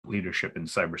leadership in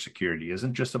cybersecurity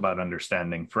isn't just about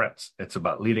understanding threats. It's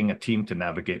about leading a team to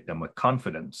navigate them with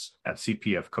confidence. At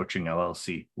CPF Coaching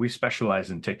LLC, we specialize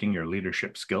in taking your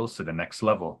leadership skills to the next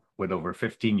level. With over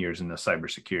 15 years in the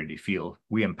cybersecurity field,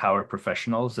 we empower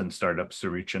professionals and startups to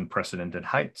reach unprecedented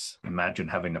heights. Imagine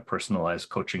having a personalized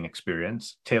coaching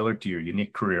experience tailored to your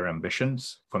unique career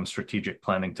ambitions. From strategic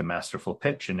planning to masterful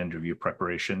pitch and interview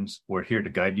preparations, we're here to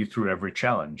guide you through every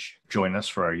challenge. Join us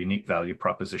for our unique value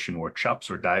proposition workshops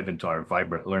or dive into our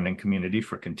vibrant learning community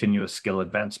for continuous skill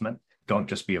advancement. Don't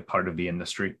just be a part of the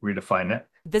industry, redefine it.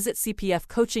 Visit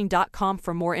cpfcoaching.com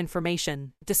for more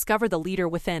information. Discover the leader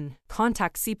within.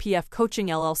 Contact CPF Coaching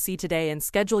LLC today and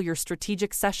schedule your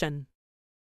strategic session.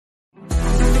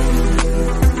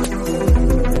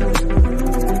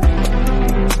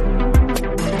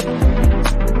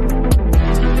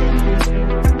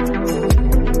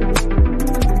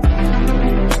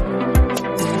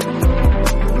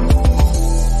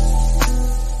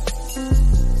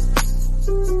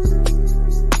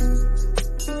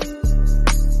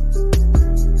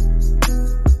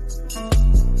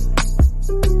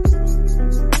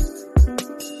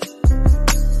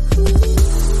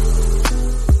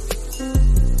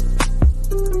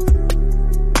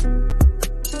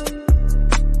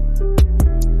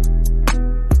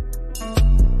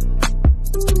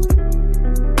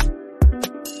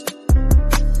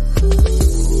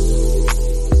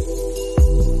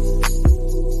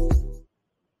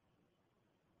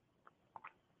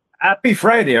 Happy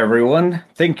Friday, everyone.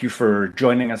 Thank you for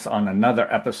joining us on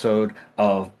another episode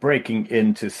of Breaking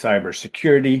into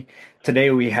Cybersecurity. Today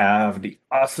we have the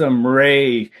awesome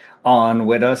Ray on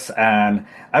with us, and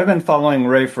I've been following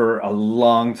Ray for a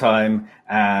long time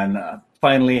and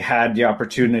finally had the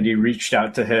opportunity, reached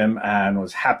out to him and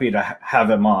was happy to have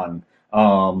him on.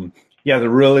 He has a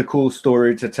really cool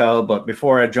story to tell, but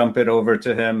before I jump it over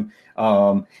to him,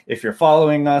 if you're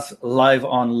following us live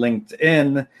on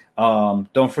LinkedIn,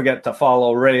 don't forget to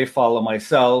follow Ray, follow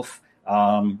myself,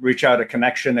 reach out a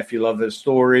connection if you love his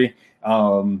story.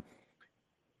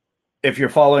 If you're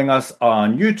following us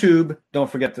on YouTube, don't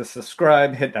forget to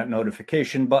subscribe, hit that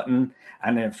notification button.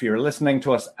 And if you're listening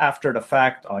to us after the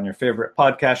fact on your favorite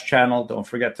podcast channel, don't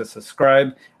forget to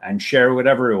subscribe and share with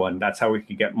everyone. That's how we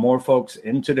can get more folks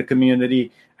into the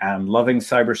community and loving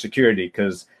cybersecurity,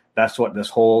 because that's what this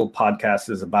whole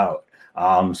podcast is about.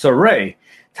 So Ray,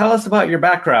 tell us about your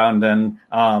background and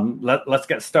let's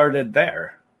get started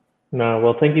there. No,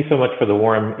 well, thank you so much for the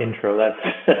warm intro. That's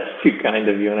too kind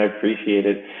of you, and I appreciate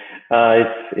it.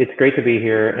 It's great to be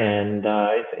here, and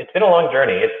it's been a long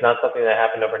journey. It's not something that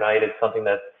happened overnight. It's something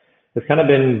that has kind of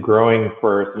been growing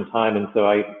for some time, and so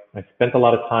I spent a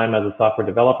lot of time as a software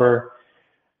developer.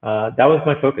 That was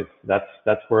my focus.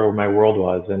 That's where my world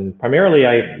was, and primarily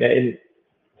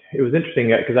it was interesting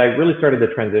because I really started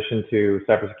the transition to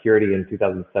cybersecurity in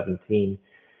 2017.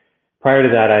 Prior to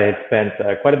that, I had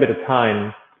spent quite a bit of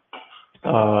time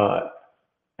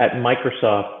at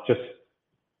Microsoft just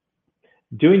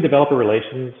doing developer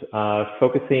relations,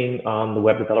 focusing on the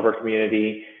web developer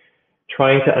community,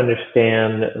 trying to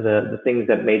understand the things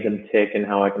that made them tick and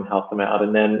how I can help them out.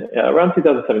 And then around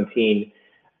 2017,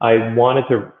 I wanted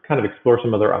to kind of explore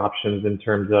some other options in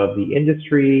terms of the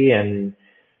industry and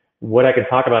what I could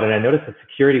talk about. And I noticed that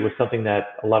security was something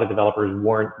that a lot of developers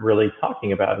weren't really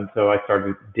talking about. And so I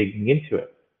started digging into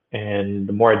it. And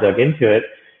the more I dug into it,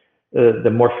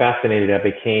 the more fascinated I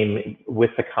became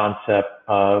with the concept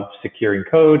of securing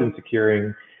code and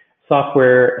securing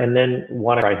software. And then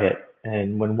WannaCry hit.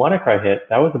 And when WannaCry hit,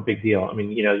 that was a big deal. I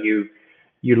mean,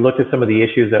 you looked at some of the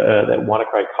issues that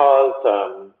WannaCry caused,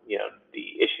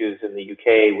 the issues in the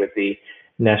UK with the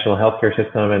national healthcare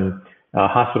system and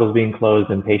hospitals being closed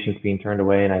and patients being turned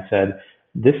away. And I said,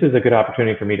 this is a good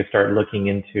opportunity for me to start looking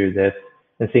into this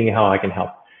and seeing how I can help.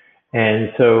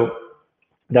 And so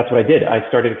that's what I did. I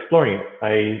started exploring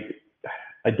it.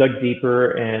 I dug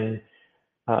deeper, and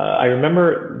I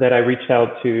remember that I reached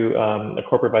out to a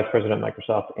corporate vice president at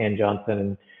Microsoft, Ann Johnson,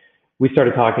 and we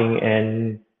started talking,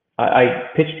 and I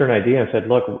pitched her an idea and said,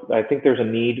 look, I think there's a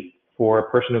need for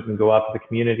a person who can go out to the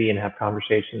community and have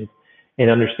conversations and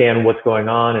understand what's going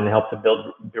on and help to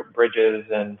build bridges.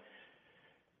 And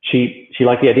she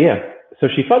liked the idea. So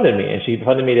she funded me, and she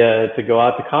funded me to go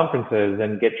out to conferences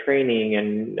and get training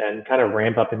and kind of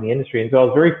ramp up in the industry. And so I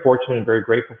was very fortunate and very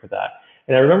grateful for that.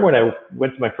 And I remember when I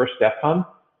went to my first DEF CON,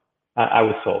 I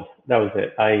was sold. That was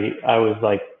it. I was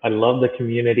like, I love the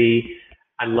community.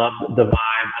 I loved the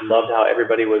vibe. I loved how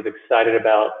everybody was excited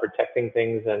about protecting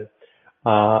things and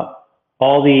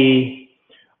all the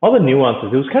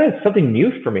nuances. It was kind of something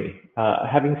new for me.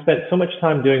 Having spent so much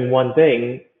time doing one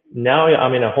thing, now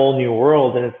I'm in a whole new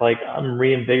world, and it's like I'm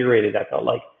reinvigorated. I felt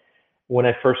like when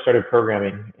I first started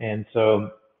programming, and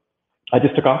so I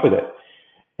just took off with it.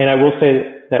 And I will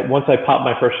say that once I popped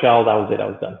my first shell, that was it. I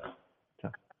was done. So,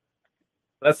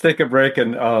 Let's take a break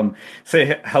and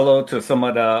say hello to some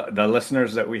of the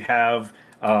listeners that we have.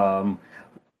 Um,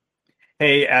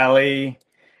 hey, Ali.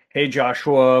 Hey,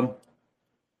 Joshua.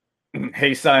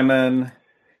 Hey, Simon.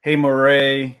 Hey,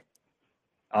 Murray.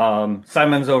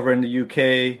 Simon's over in the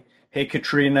UK. Hey,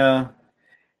 Katrina.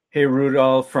 Hey,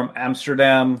 Rudolph from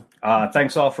Amsterdam.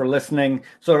 Thanks all for listening.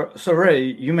 So Ray,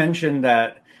 you mentioned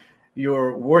that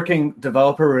you're working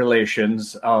developer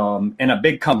relations in a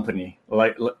big company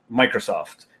like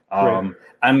Microsoft. right.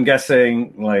 I'm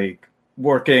guessing like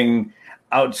working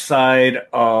outside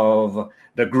of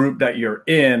the group that you're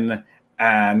in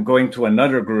and going to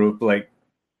another group, like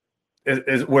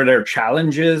were there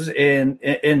challenges in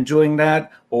doing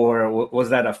that, or was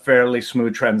that a fairly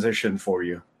smooth transition for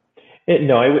you?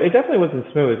 No, it definitely wasn't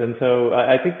smooth. And so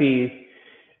I think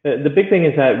the big thing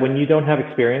is that when you don't have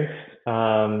experience,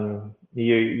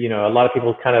 you know, a lot of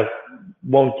people kind of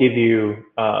won't give you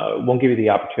the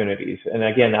opportunities. And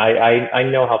again, I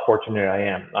know how fortunate I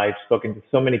am. I've spoken to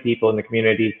so many people in the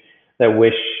community that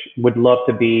would love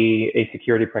to be a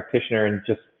security practitioner, and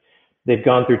just they've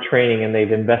gone through training and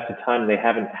they've invested time and they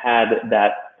haven't had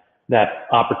that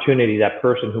opportunity, that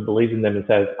person who believes in them and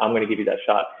says, I'm going to give you that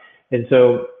shot. And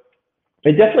so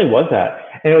it definitely was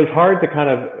that. And it was hard to kind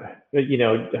of, you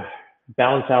know,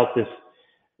 balance out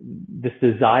this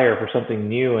desire for something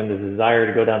new and the desire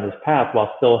to go down this path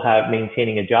while still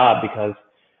maintaining a job, because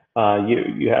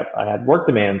I had work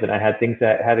demands and I had things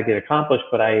that had to get accomplished,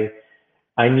 but I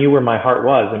knew where my heart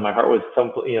was, and my heart was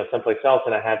someplace else,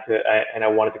 and I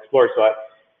wanted to explore. So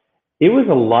it was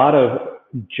a lot of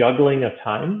juggling of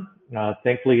time.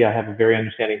 Thankfully, I have a very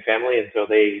understanding family, and so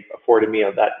they afforded me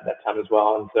that time as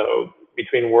well. And so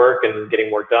between work and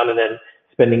getting work done, and then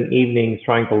spending evenings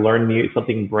trying to learn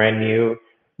something brand new,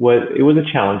 it was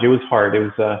a challenge. It was hard.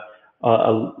 It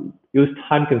was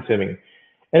time consuming.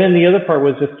 And then the other part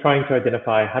was just trying to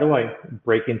identify, how do I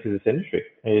break into this industry?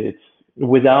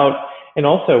 Without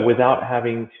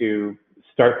having to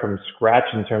start from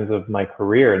scratch in terms of my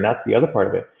career. And that's the other part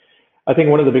of it. I think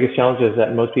one of the biggest challenges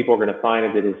that most people are going to find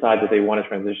if they decide that they want to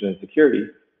transition in security,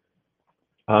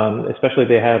 especially if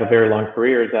they have a very long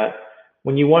career, is that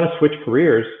when you want to switch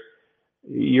careers,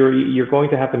 you're going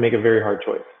to have to make a very hard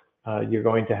choice. You're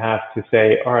going to have to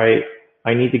say, all right,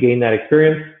 I need to gain that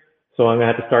experience, so I'm going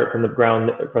to have to start from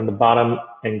the bottom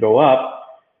and go up.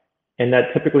 And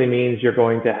that typically means you're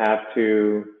going to have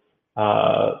to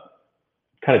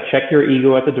kind of check your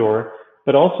ego at the door,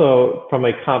 but also from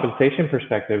a compensation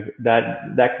perspective,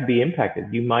 that could be impacted.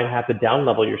 You might have to down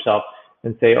level yourself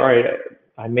and say, all right,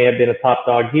 I may have been a top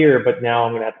dog here, but now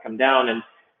I'm going to have to come down, and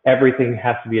everything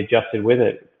has to be adjusted with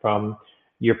it, from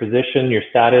your position, your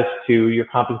status, to your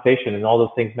compensation, and all those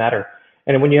things matter.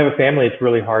 And when you have a family, it's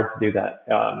really hard to do that.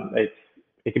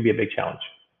 It can be a big challenge.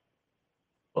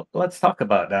 Well, let's talk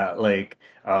about that. Like,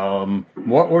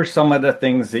 what were some of the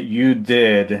things that you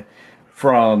did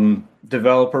from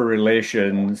developer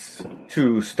relations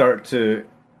to start to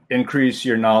increase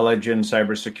your knowledge in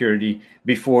cybersecurity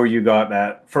before you got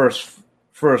that first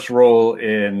role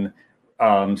in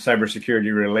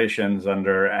cybersecurity relations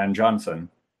under Ann Johnson?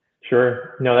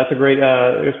 Sure. No, that's a great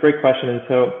question. And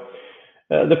so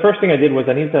the first thing I did was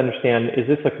I needed to understand, is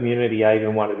this a community I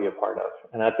even want to be a part of?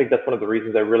 And I think that's one of the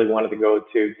reasons I really wanted to go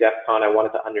to DEF CON. I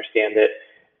wanted to understand it.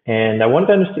 And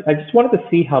I just wanted to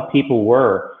see how people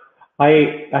were.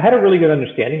 I had a really good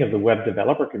understanding of the web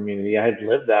developer community. I had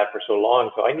lived that for so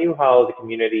long. So I knew how the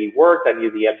community worked. I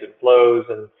knew the ebbs and flows,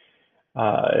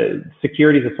 and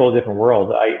security is a whole different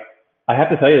world. I have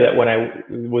to tell you that when I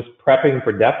was prepping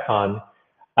for DEF CON,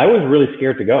 I was really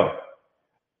scared to go.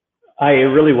 I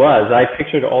really was. I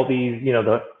pictured all these,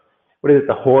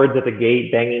 the hordes at the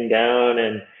gate banging down,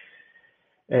 and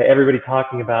everybody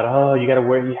talking about, oh, you have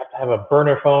to have a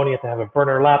burner phone, you have to have a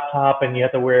burner laptop, and you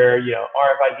have to wear,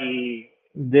 RFID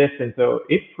this. And so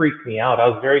it freaked me out. I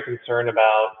was very concerned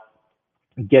about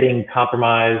getting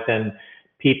compromised and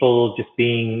people just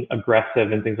being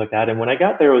aggressive and things like that. And when I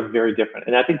got there, it was very different.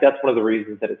 And I think that's one of the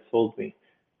reasons that it sold me.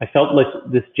 I felt like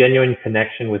this genuine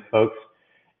connection with folks,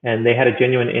 and they had a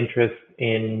genuine interest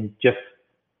in just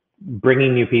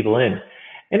bringing new people in.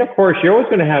 And of course, you're always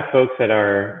going to have folks that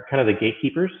are kind of the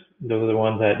gatekeepers. Those are the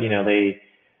ones that,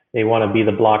 they want to be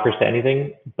the blockers to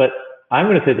anything. But I'm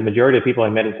going to say the majority of people I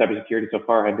met in cybersecurity so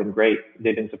far have been great.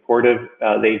 They've been supportive.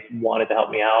 They wanted to help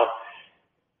me out.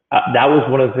 That was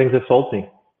one of the things that sold me.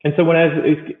 And so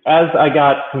as I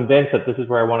got convinced that this is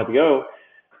where I wanted to go,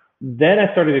 then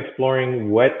I started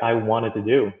exploring what I wanted to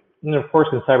do. And of course,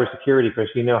 in cybersecurity, Chris,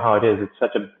 you know how it is. It's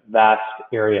such a vast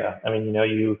area. I mean,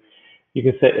 you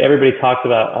can say everybody talks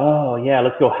about, oh yeah,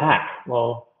 let's go hack.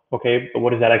 Well, okay, but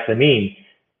what does that actually mean?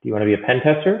 Do you want to be a pen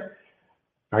tester?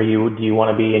 Do you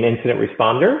want to be an incident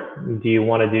responder? Do you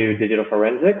want to do digital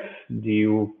forensics?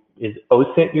 Is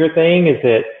OSINT your thing? Is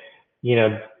it,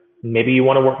 maybe you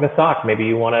want to work in a SOC? Maybe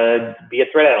you want to be a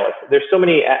threat analyst. There's so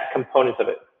many components of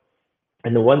it.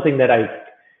 And the one thing that I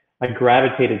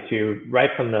gravitated to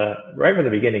right from the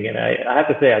beginning, and I have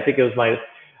to say, I think it was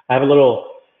I have a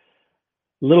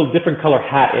little different color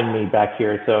hat in me back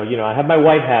here. So, I have my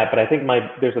white hat, but I think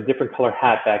there's a different color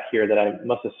hat back here that I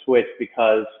must have switched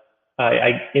because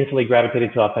I instantly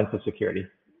gravitated to offensive security.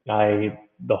 The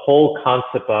whole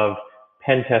concept of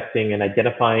pen testing and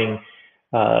identifying,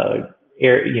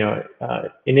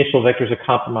 initial vectors of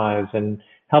compromise and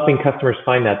helping customers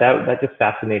find that just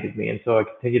fascinated me. And so I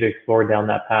continued to explore down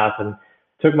that path and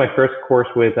took my first course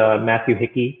with Matthew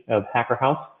Hickey of Hacker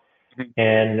House.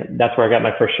 And that's where I got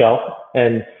my first shell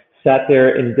and sat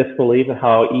there in disbelief at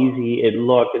how easy it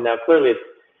looked. And now clearly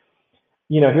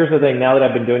here's the thing, now that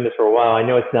I've been doing this for a while, I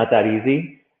know it's not that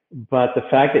easy, but the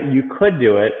fact that you could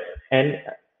do it, and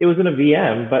it was in a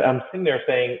VM, but I'm sitting there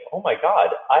saying, oh my God,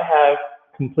 I have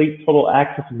complete total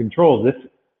access and control of this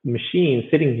machine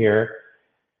sitting here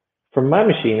from my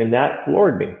machine, and that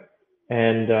floored me.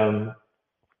 And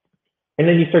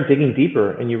then you start digging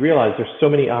deeper and you realize there's so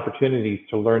many opportunities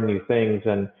to learn new things.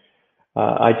 And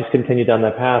I just continued down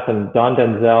that path. And Don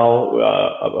Denzel,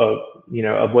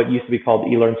 of what used to be called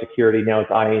eLearn Security, now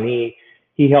it's INE,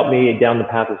 he helped me down the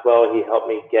path as well. He helped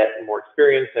me get more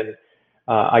experience. And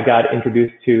I got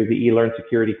introduced to the eLearn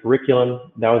Security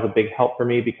curriculum. That was a big help for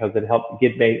me because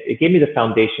it gave me the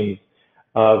foundations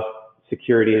of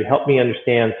security. It helped me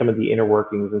understand some of the inner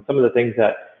workings and some of the things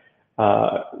that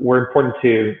were important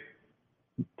to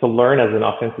learn as an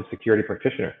offensive security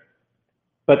practitioner.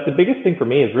 But the biggest thing for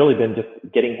me has really been just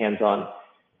getting hands-on.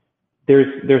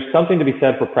 There's something to be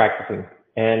said for practicing.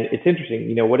 And it's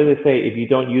interesting, what do they say? If you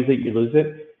don't use it, you lose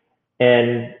it.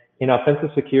 And in offensive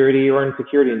security or in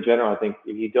security in general, I think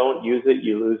if you don't use it,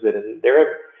 you lose it. And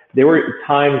there were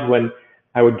times when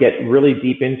I would get really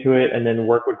deep into it and then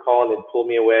work would call and it'd pull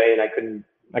me away and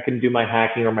I couldn't do my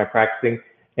hacking or my practicing.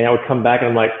 And I would come back and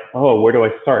I'm like, oh, where do I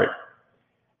start?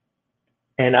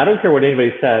 And I don't care what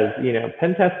anybody says,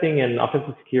 pen testing and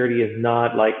offensive security is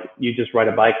not like you just ride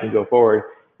a bike and go forward.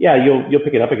 Yeah, you'll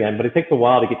pick it up again, but it takes a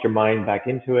while to get your mind back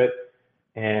into it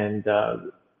and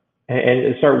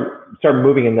start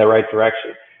moving in the right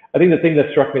direction. I think the thing that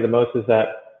struck me the most is that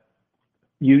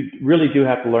you really do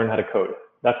have to learn how to code.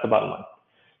 That's the bottom line.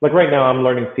 Like right now, I'm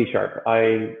learning C#.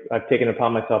 I've taken it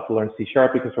upon myself to learn C#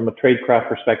 because from a tradecraft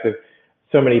perspective,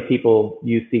 so many people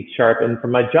use C#. And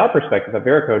from my job perspective at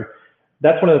Veracode,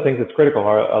 that's one of the things that's critical.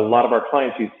 A lot of our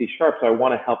clients use C#, so I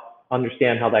want to help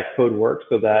understand how that code works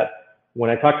so that when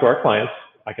I talk to our clients,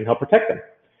 I can help protect them.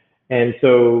 And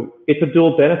so it's a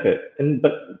dual benefit.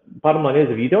 But bottom line is,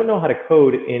 if you don't know how to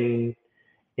code in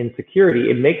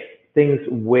security, it makes things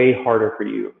way harder for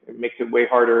you. It makes it way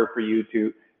harder for you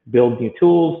to build new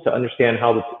tools, to understand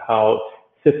how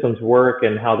systems work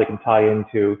and how they can tie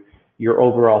into your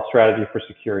overall strategy for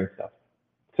securing stuff.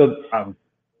 So,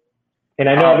 and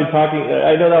I know I've been talking,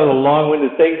 I know that was a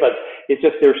long-winded thing, but it's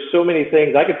just, there's so many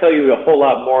things. I could tell you a whole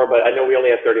lot more, but I know we only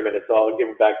have 30 minutes, so I'll give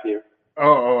it back to you.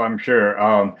 Oh, I'm sure.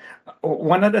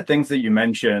 One of the things that you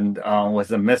mentioned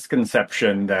was a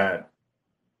misconception that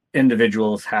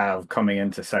individuals have coming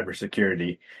into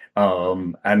cybersecurity,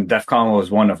 and DEF CON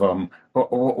was one of them. What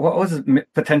was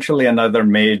potentially another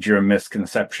major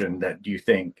misconception that you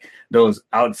think those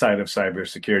outside of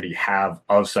cybersecurity have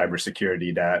of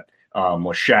cybersecurity that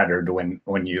was shattered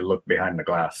when you look behind the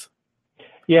glass?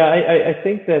 Yeah, I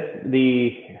think that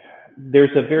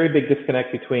there's a very big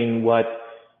disconnect between what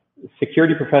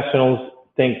security professionals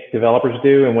think developers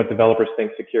do and what developers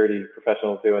think security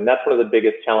professionals do, and that's one of the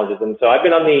biggest challenges. And so I've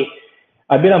been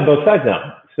on both sides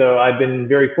now. So I've been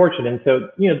very fortunate. And so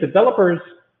developers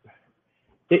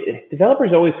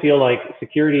always feel like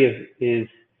security is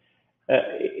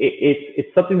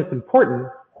it's something that's important,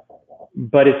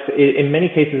 but in many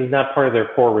cases is not part of their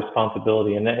core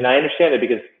responsibility. And I understand it,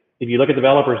 because if you look at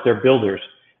developers, they're builders.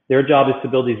 Their job is to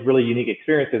build these really unique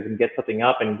experiences and get something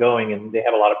up and going, and they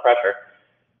have a lot of pressure.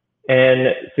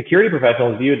 And security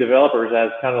professionals view developers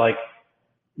as kind of like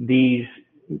these,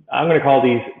 I'm going to call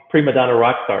these prima donna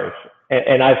rock stars.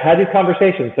 And I've had these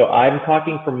conversations, so I'm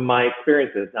talking from my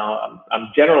experiences. Now, I'm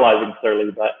generalizing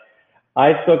clearly, but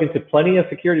I've spoken to plenty of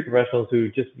security professionals who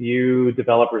just view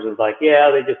developers as like, yeah,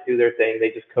 they just do their thing,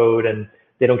 they just code, and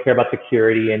they don't care about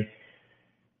security. And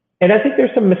I think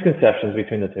there's some misconceptions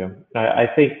between the two. I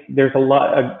think there's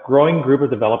a growing group of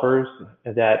developers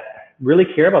that really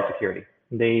care about security.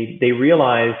 They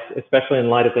realize, especially in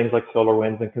light of things like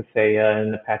SolarWinds and Kaseya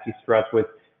and Apache Struts with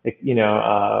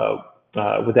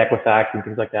Equifax and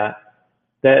things like that,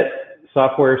 that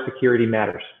software security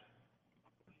matters.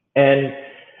 And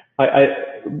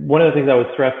one of the things I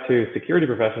would stress to security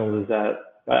professionals is that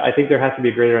I think there has to be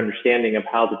a greater understanding of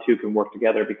how the two can work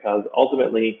together, because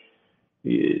ultimately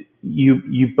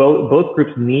both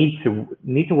groups need to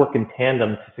work in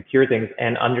tandem to secure things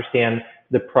and understand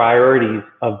the priorities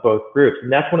of both groups.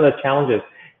 And that's one of the challenges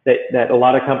that a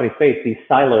lot of companies face, these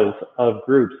silos of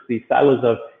groups, these silos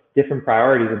of different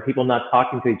priorities, and people not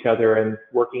talking to each other and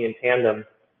working in tandem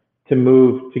to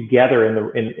move together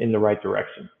in the right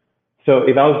direction. So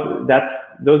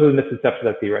those are the misconceptions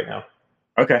I see right now.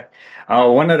 Okay.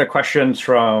 One of the questions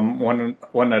from one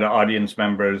of the audience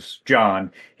members,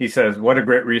 John, he says, what a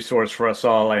great resource for us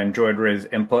all. I enjoyed Ray's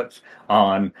inputs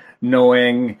on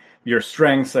knowing your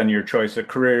strengths and your choice of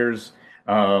careers.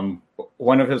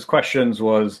 One of his questions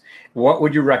was, what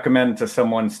would you recommend to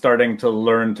someone starting to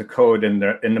learn to code in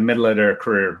the middle of their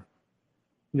career?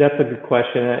 That's a good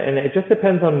question. And it just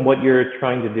depends on what you're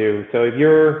trying to do. So if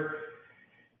you're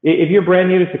brand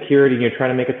new to security and you're trying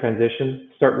to make a transition,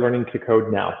 start learning to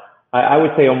code now. I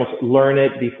would say almost learn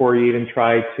it before you even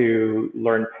try to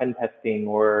learn pen testing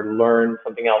or learn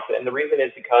something else. And the reason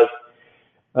is because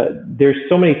there's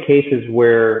so many cases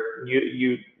where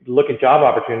you look at job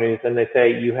opportunities and they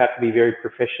say you have to be very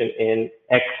proficient in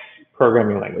X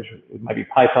programming language. It might be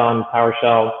Python,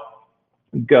 PowerShell,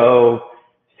 Go,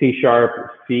 C#,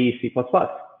 C, C++.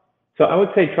 So I would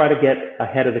say try to get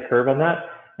ahead of the curve on that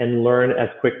and learn as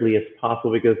quickly as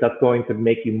possible, because that's going to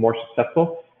make you more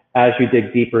successful as you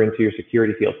dig deeper into your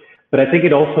security field. But I think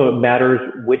it also matters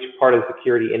which part of the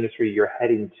security industry you're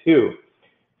heading to.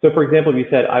 So for example, if you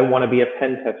said, I want to be a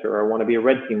pen tester or I want to be a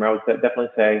red teamer, I would definitely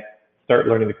say, start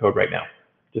learning to code right now.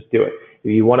 Just do it.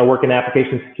 If you want to work in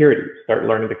application security, start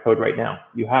learning to code right now.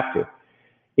 You have to.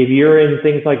 If you're in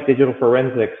things like digital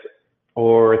forensics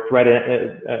or threat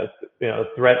analyst, I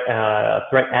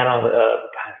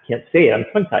can't say it, I'm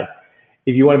tongue-tied.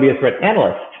 If you want to be a threat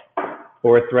analyst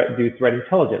or do threat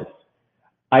intelligence,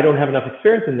 I don't have enough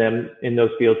experience in those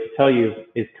fields to tell you,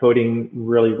 is coding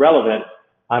really relevant?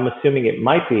 I'm assuming it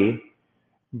might be,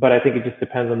 but I think it just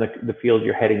depends on the field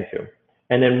you're heading to.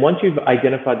 And then once you've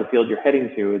identified the field you're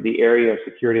heading to, the area of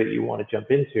security that you want to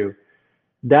jump into,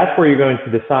 that's where you're going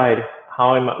to decide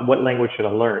what language should I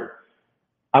learn.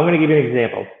 I'm going to give you an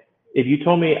example. If you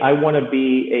told me I want to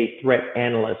be a threat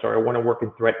analyst or I want to work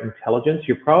in threat intelligence,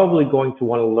 you're probably going to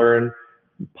want to learn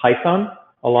Python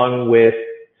along with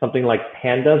something like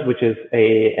Pandas, which is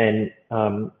a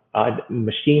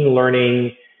machine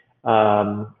learning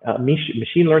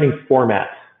format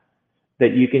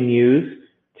that you can use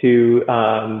to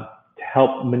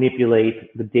help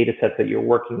manipulate the data sets that you're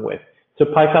working with. So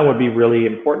Python would be really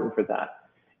important for that.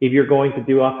 If you're going to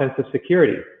do offensive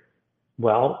security,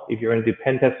 well, if you're going to do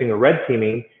pen testing or red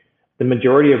teaming, the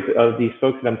majority of these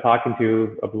folks that I'm talking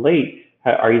to of late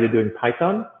are either doing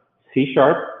Python, C#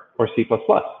 or C++.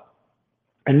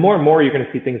 And more, you're going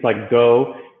to see things like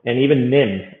Go and even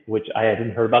NIM, which I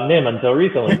hadn't heard about NIM until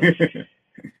recently.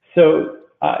 So,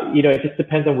 it just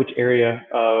depends on which area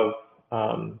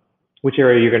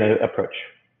you're going to approach.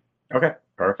 Okay,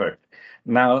 perfect.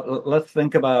 Now let's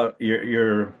think about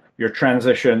your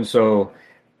transition. So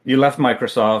you left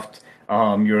Microsoft.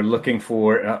 You're looking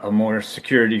for a more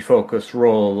security-focused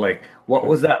role. Like, what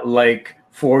was that like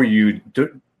for you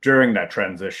during that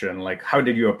transition? Like, how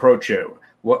did you approach it?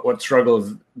 What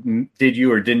struggles did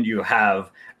you or didn't you have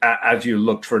as you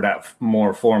looked for that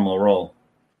more formal role?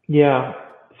 Yeah.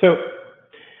 So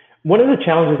one of the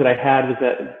challenges that I had was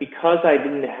that because I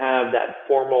didn't have that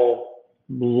formal,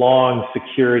 long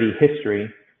security history,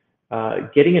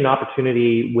 getting an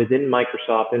opportunity within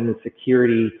Microsoft and the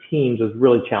security teams was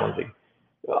really challenging.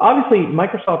 Obviously,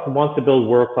 Microsoft wants to build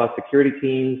world-class security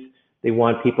teams. They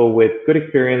want people with good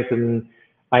experience, and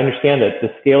I understand that the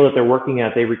scale that they're working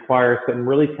at, they require some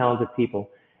really talented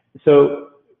people. So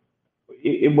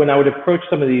when I would approach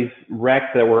some of these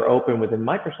recs that were open within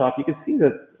Microsoft, you could see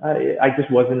that I just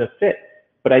wasn't a fit.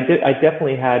 But I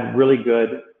definitely had really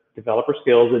good developer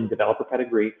skills and developer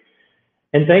pedigree.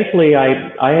 And thankfully,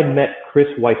 I had met Chris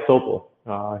Weissopel.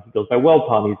 He goes by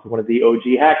WellPom. He's one of the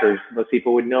OG hackers. Most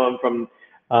people would know him from,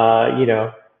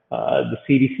 the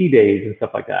CDC days and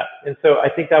stuff like that. And so I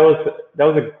think that was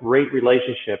a great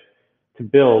relationship to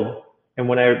build. And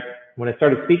when I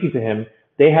started speaking to him,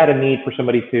 they had a need for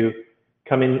somebody to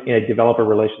come in a developer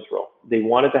relations role. They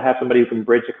wanted to have somebody who can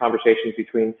bridge the conversations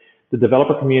between the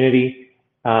developer community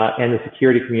and the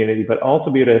security community, but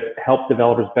also be able to help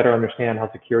developers better understand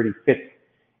how security fits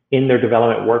in their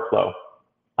development workflow.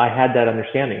 I had that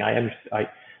understanding.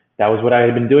 That was what I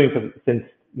had been doing since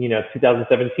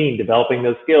 2017, developing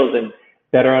those skills and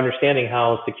better understanding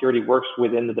how security works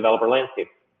within the developer landscape.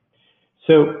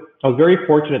 So I was very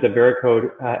fortunate that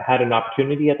Veracode had an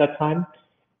opportunity at that time,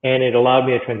 and it allowed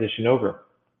me to transition over.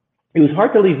 It was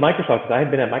hard to leave Microsoft because I had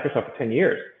been at Microsoft for 10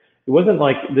 years. It wasn't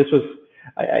like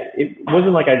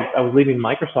I was leaving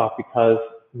Microsoft because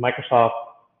Microsoft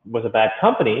was a bad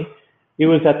company. It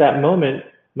was at that moment,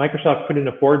 Microsoft couldn't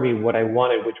afford me what I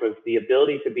wanted, which was the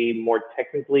ability to be more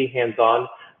technically hands-on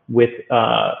with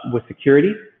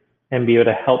security and be able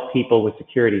to help people with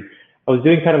security. I was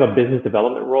doing kind of a business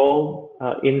development role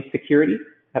in security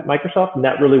at Microsoft, and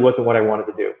that really wasn't what I wanted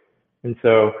to do. And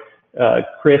so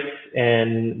Chris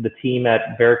and the team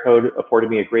at Veracode afforded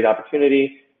me a great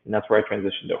opportunity, and that's where I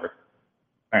transitioned over.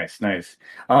 Nice.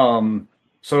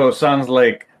 So it sounds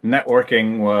like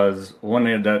networking was one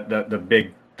of the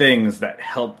big things that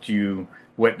helped you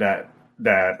with that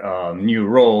new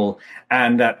role,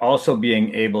 and that also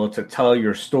being able to tell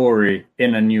your story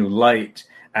in a new light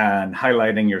and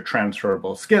highlighting your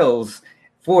transferable skills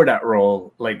for that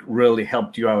role, like really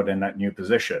helped you out in that new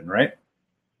position, right?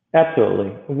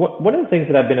 Absolutely. One of the things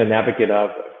that I've been an advocate of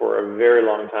for a very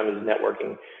long time is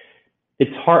networking.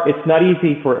 It's hard. It's not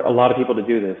easy for a lot of people to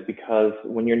do this because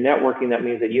when you're networking, that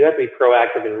means that you have to be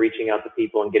proactive in reaching out to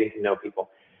people and getting to know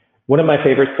people. One of my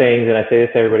favorite sayings, and I say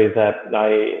this to everybody, is that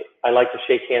I like to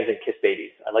shake hands and kiss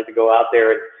babies. I like to go out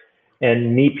there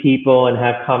and meet people and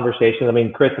have conversations. I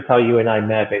mean, Chris, that's how you and I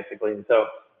met, basically. And so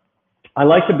I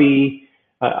like to be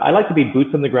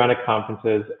boots on the ground at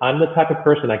conferences. I'm the type of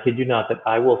person, I kid you not, that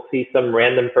I will see some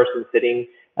random person sitting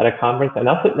at a conference and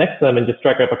I'll sit next to them and just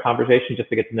strike up a conversation just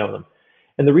to get to know them.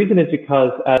 And the reason is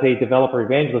because as a developer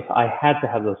evangelist, I had to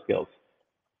have those skills.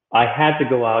 I had to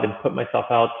go out and put myself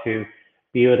out to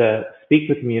be able to speak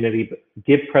to the community,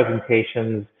 give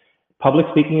presentations. Public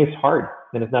speaking is hard,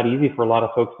 and it's not easy for a lot of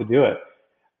folks to do it.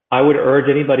 I would urge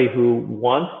anybody who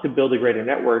wants to build a greater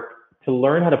network to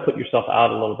learn how to put yourself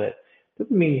out a little bit.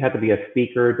 Doesn't mean you have to be a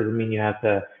speaker, doesn't mean you have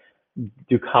to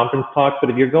do conference talks, but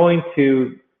if you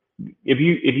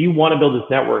want to build this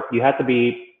network, you have to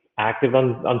be active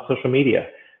on social media.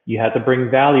 You have to bring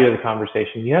value to the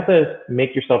conversation. You have to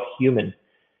make yourself human.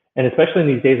 And especially in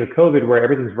these days of COVID where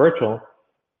everything's virtual,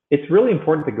 it's really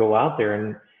important to go out there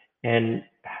and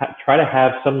try to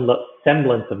have some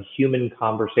semblance of human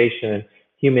conversation and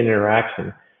human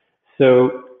interaction.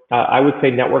 So I would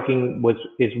say networking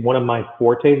is one of my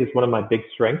fortes. It's one of my big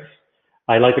strengths.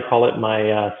 I like to call it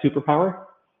my superpower.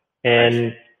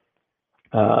 And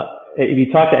if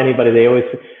you talk to anybody, they always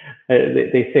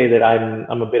they say that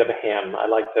I'm a bit of a ham. I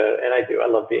like to, and I do. I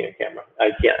love being on camera.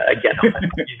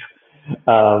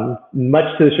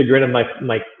 Much to the chagrin of my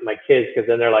kids, because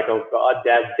then they're like, "Oh God,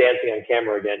 Dad's dancing on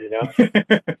camera again,"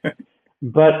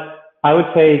 But I would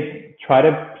say try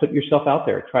to put yourself out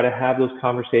there. Try to have those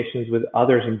conversations with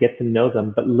others and get to know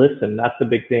them. But listen, that's the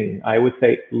big thing. I would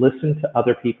say listen to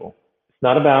other people. It's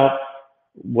not about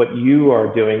what you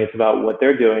are doing, it's about what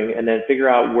they're doing, and then figure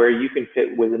out where you can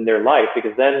fit within their life,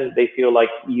 because then they feel like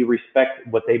you respect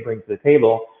what they bring to the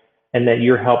table and that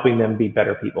you're helping them be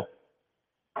better people.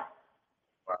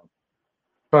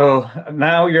 So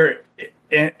now you're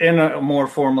in a more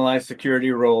formalized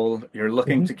security role. You're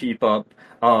looking to keep up.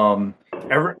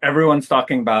 Everyone's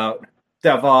talking about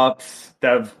DevOps,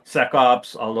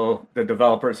 DevSecOps, although the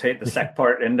developers hate the sec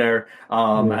part in there,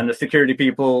 and the security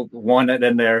people want it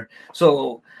in there.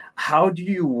 So how do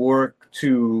you work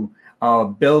to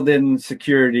build in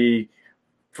security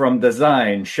from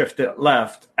design, shift it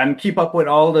left, and keep up with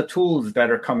all the tools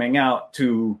that are coming out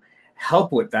to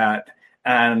help with that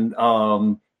and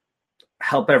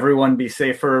help everyone be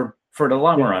safer for the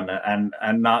long run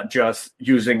and not just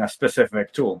using a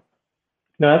specific tool?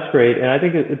 No, that's great. And I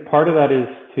think part of that is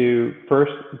to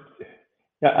first,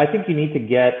 I think you need to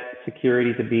get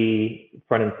security to be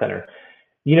front and center.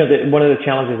 One of the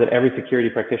challenges that every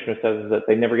security practitioner says is that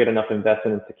they never get enough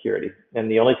investment in security. And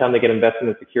the only time they get investment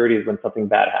in security is when something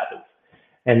bad happens.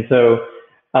 And so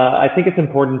I think it's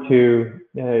important to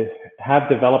have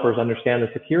developers understand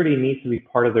that security needs to be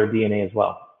part of their DNA as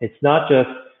well. It's not just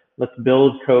let's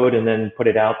build code and then put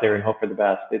it out there and hope for the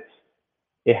best.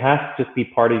 It has to just be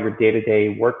part of your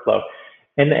day-to-day workflow.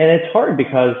 And it's hard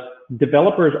because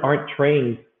developers aren't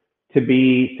trained to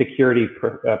be security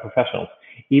professionals.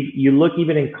 You look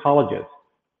even in colleges,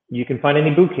 you can find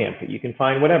any boot camp, you can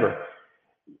find whatever.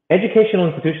 Educational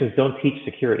institutions don't teach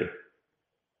security.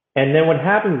 And then what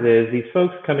happens is these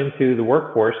folks come into the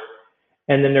workforce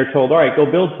and then they're told, all right, go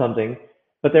build something,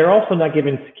 but they're also not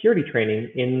given security training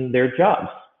in their jobs.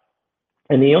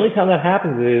 And the only time that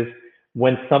happens is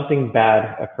when something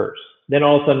bad occurs. Then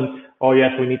all of a sudden, oh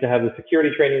yes, we need to have the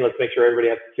security training. Let's make sure everybody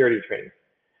has security training.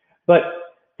 But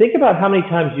think about how many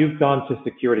times you've gone to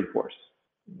security course,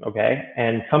 okay,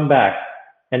 and come back,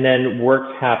 and then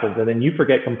work happens, and then you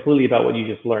forget completely about what you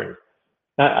just learned.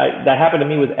 That happened to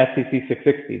me with FCC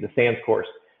 660, the SANS course,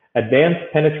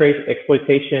 Advanced Penetration,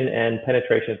 Exploitation and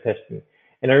Penetration Testing.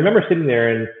 And I remember sitting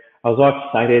there, and I was all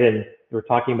excited, and we were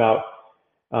talking about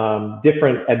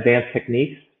different advanced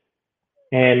techniques.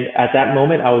 And at that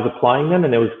moment, I was applying them,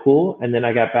 and it was cool. And then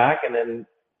I got back, and then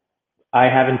I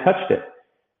haven't touched it.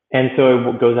 And so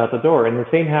it goes out the door. And the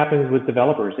same happens with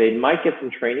developers. They might get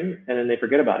some training, and then they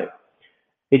forget about it.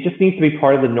 It just needs to be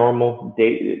part of the normal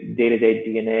day-to-day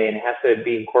DNA, and it has to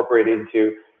be incorporated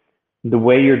into the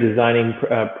way you're designing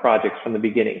projects from the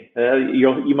beginning.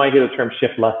 You might hear the term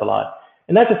shift left a lot.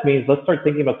 And that just means let's start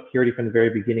thinking about security from the very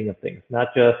beginning of things,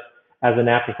 not just as an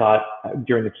afterthought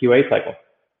during the QA cycle.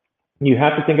 You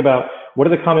have to think about what are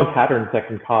the common patterns that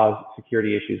can cause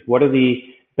security issues? What are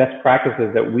the best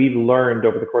practices that we've learned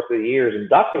over the course of the years, and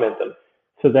document them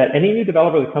so that any new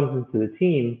developer that comes into the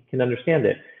team can understand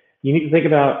it. You need to think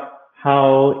about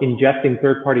how ingesting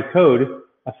third-party code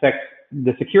affects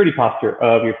the security posture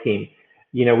of your team.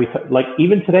 You know, like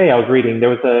even today I was reading there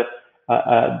was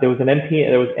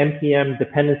npm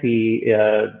dependency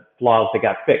flaws that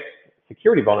got fixed,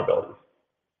 security vulnerabilities,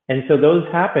 and so those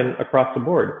happen across the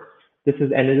board. It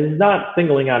is not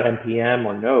singling out npm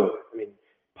or Node. I mean,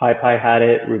 PyPy had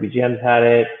it, Ruby Gems had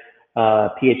it,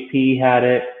 PHP had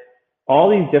it. All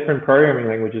these different programming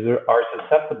languages are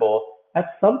susceptible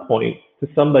at some point to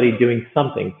somebody doing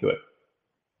something to it.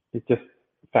 It's just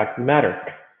fact of the matter.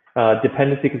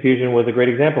 Dependency confusion was a great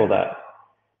example of that.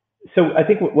 So I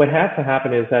think what has to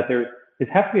happen is that it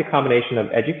has to be a combination of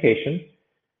education,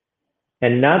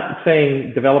 and not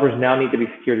saying developers now need to be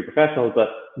security professionals, but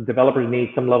developers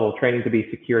need some level of training to be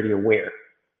security aware.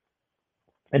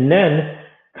 And then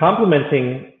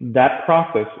complementing that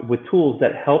process with tools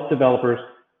that help developers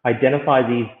identify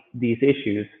these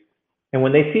issues. And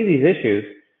when they see these issues,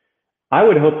 I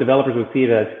would hope developers would see it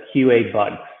as QA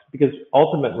bugs, because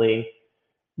ultimately,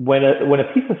 when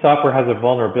a piece of software has a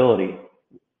vulnerability,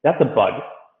 that's a bug.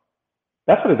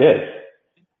 That's what it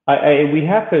is. We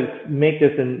have to make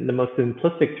this in the most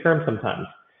simplistic terms sometimes.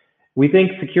 We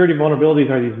think security vulnerabilities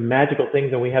are these magical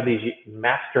things, and we have these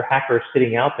master hackers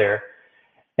sitting out there,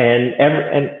 and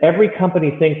every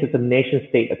company thinks it's a nation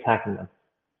state attacking them.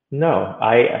 No,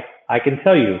 I can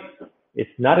tell you, it's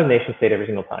not a nation state every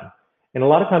single time. And a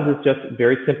lot of times it's just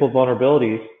very simple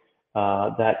vulnerabilities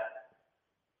that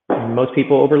most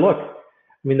people overlook.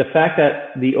 I mean, the fact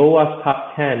that the OWASP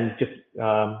top 10 just,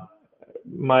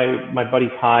 my buddy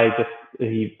Ty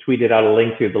he tweeted out a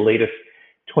link to the latest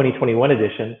 2021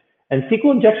 edition, and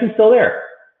SQL injection is still there.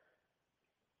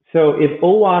 So if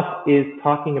OWASP is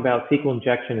talking about SQL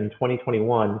injection in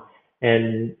 2021,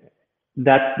 and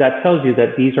that tells you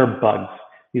that these are bugs.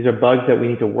 These are bugs that we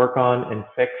need to work on and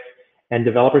fix, and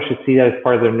developers should see that as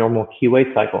part of their normal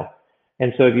QA cycle.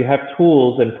 And so if you have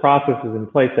tools and processes in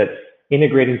place that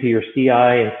integrate into your CI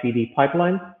and CD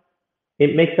pipelines,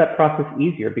 it makes that process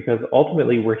easier, because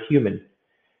ultimately we're human.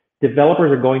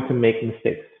 Developers are going to make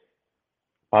mistakes,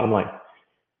 bottom line.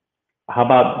 How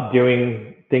about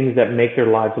doing things that make their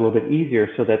lives a little bit easier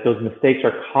so that those mistakes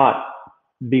are caught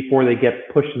before they get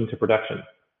pushed into production?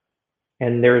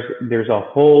 And there's a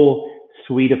whole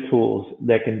suite of tools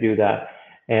that can do that.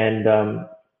 And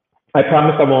I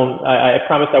promise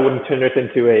I wouldn't turn this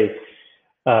into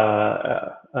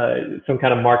some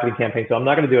kind of marketing campaign. So I'm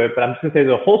not going to do it, but I'm just going to say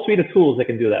there's a whole suite of tools that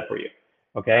can do that for you.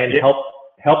 Okay, and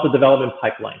help the development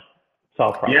pipeline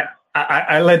solve problems. Yeah.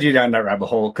 I led you down that rabbit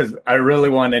hole because I really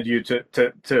wanted you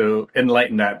to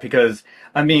enlighten that, because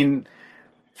I mean,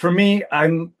 for me,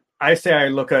 I say I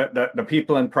look at the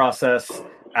people and process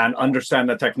and understand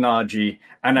the technology,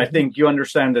 and I think you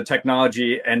understand the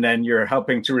technology and then you're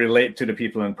helping to relate to the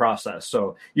people and process.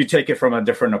 So you take it from a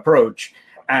different approach,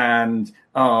 and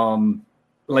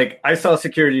like I sell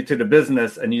security to the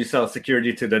business and you sell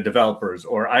security to the developers,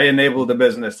 or I enable the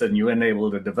business and you enable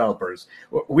the developers.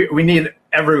 We need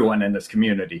everyone in this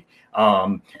community.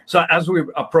 So as we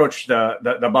approach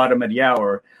the bottom of the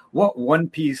hour, what one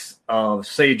piece of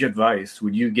sage advice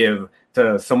would you give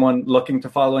to someone looking to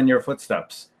follow in your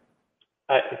footsteps?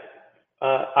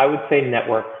 I would say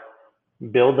network.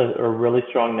 Build a really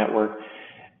strong network.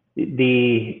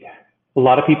 A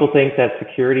lot of people think that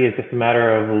security is just a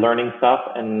matter of learning stuff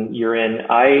and you're in.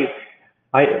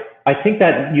 I think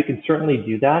that you can certainly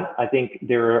do that. I think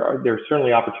there are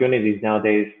certainly opportunities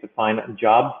nowadays to find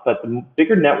jobs, but the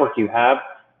bigger network you have,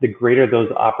 the greater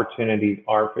those opportunities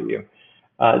are for you.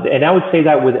 And I would say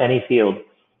that with any field.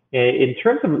 In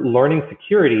terms of learning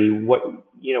security, what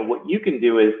you can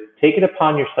do is take it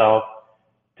upon yourself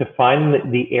to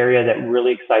find the area that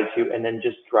really excites you, and then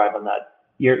just drive on that.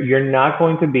 You're not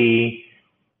going to be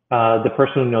the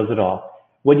person who knows it all.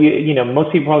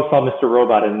 Most people probably saw Mr.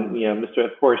 Robot, and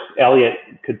of course, Elliot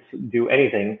could do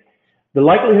anything. The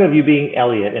likelihood of you being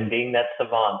Elliot and being that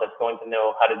savant that's going to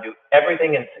know how to do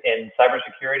everything in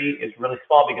cybersecurity is really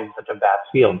small because it's such a vast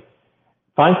field.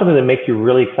 Find something that makes you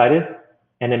really excited,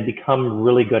 and then become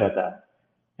really good at that.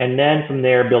 And then from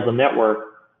there, build a network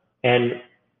and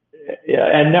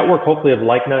network hopefully of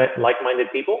like-minded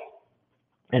people,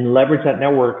 and leverage that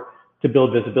network to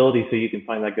build visibility so you can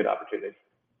find that good opportunity.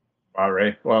 All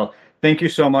right. Well, thank you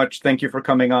so much. Thank you for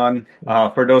coming on.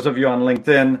 For those of you on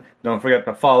LinkedIn, don't forget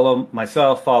to follow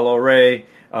myself, follow Ray.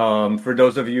 For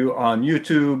those of you on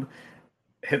YouTube,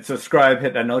 hit subscribe,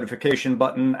 hit that notification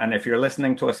button. And if you're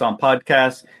listening to us on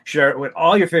podcasts, share it with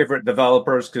all your favorite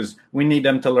developers, because we need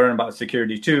them to learn about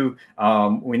security too.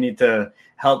 We need to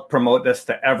help promote this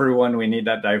to everyone. We need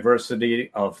that diversity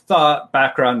of thought,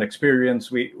 background, experience.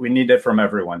 We need it from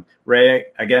everyone. Ray,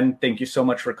 again, thank you so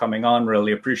much for coming on.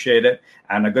 Really appreciate it.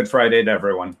 And a good Friday to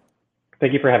everyone.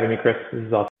 Thank you for having me, Chris. This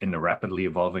is awesome. In the rapidly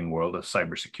evolving world of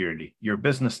cybersecurity, your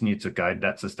business needs a guide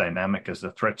that's as dynamic as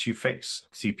the threats you face.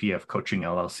 CPF Coaching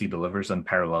LLC delivers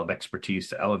unparalleled expertise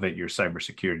to elevate your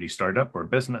cybersecurity startup or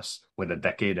business. With a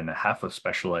decade and a half of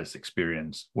specialized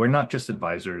experience, we're not just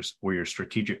advisors, we're your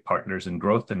strategic partners in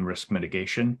growth and risk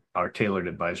mitigation. Our tailored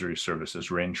advisory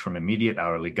services range from immediate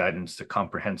hourly guidance to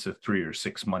comprehensive 3 or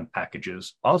 6 month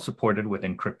packages, all supported with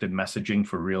encrypted messaging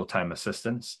for real-time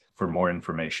assistance. For more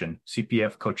information,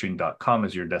 cpfcoaching.com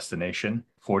is your destination.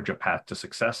 Forge a path to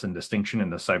success and distinction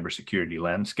in the cybersecurity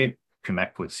landscape.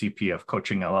 Connect with CPF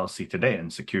Coaching LLC today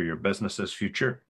and secure your business's future.